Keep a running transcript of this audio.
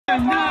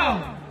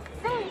now!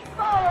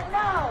 Ceasefire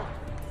now!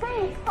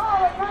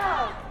 Ceasefire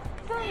now!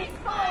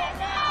 Ceasefire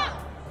now!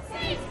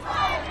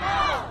 Ceasefire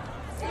now!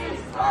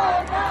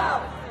 Ceasefire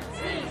now!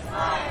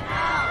 Ceasefire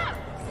now!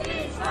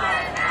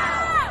 Ceasefire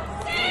now!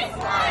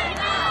 Ceasefire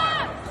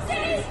now!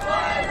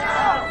 Ceasefire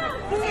now!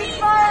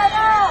 Ceasefire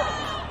now!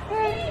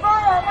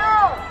 Ceasefire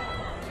now!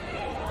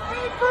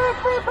 Free,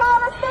 free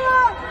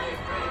Palestine!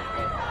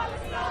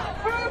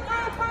 Free,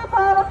 free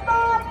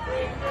Palestine!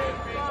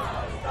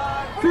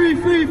 Free,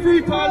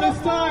 free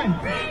Palestine!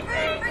 Free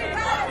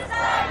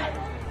Palestine!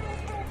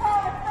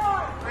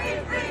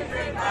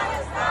 Free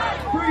Palestine!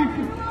 Free.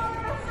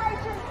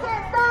 Nation,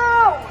 sit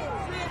down!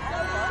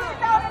 Sit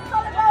down in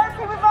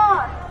solidarity with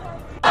us!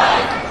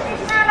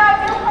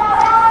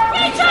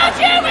 We charge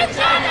you with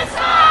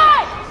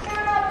genocide!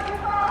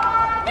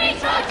 We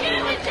charge you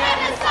with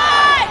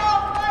genocide!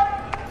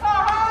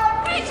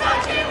 We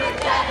charge you with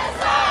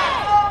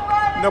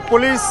genocide! The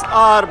police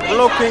are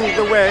blocking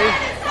the way.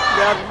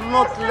 They are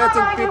not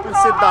letting people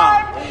sit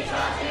down.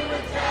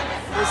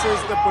 This is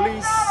the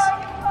police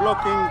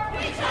blocking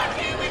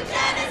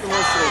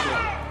demonstrators.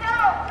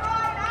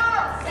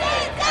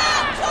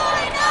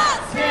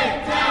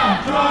 Sit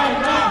down, join us! Sit down,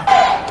 join us!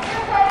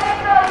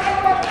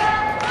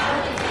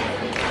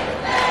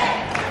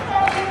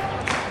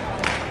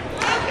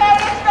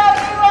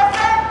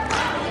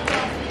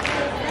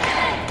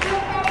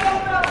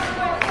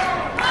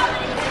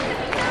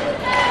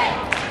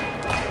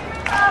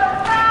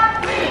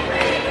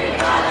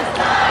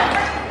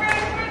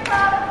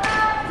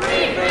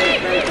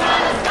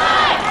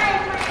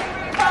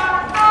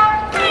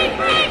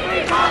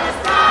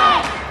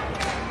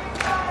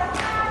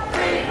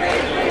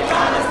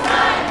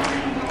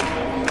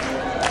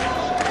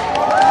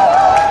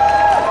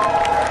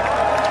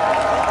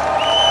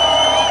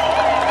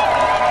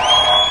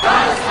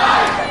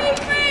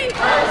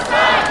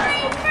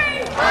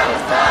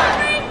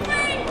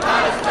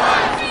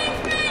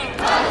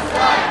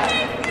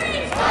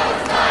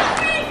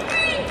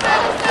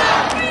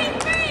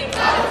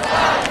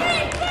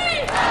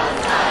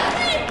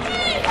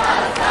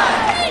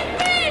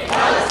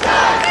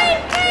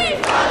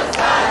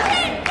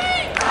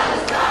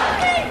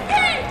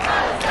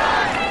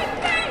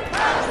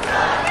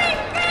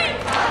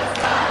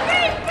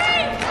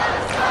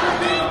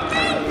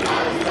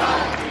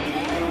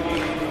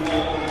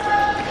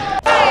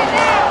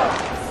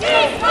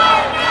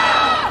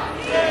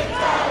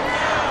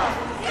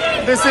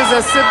 This is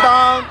a sit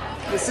down.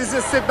 This is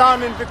a sit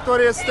down in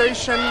Victoria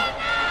Station.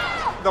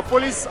 The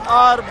police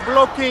are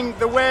blocking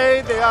the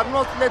way. They are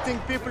not letting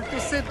people to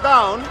sit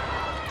down.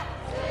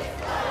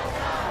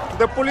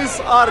 The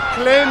police are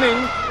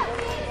claiming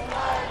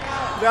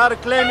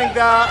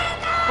the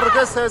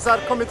protesters are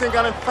committing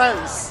an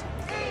offense.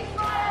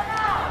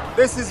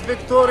 This is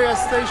Victoria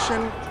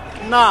Station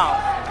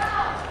now.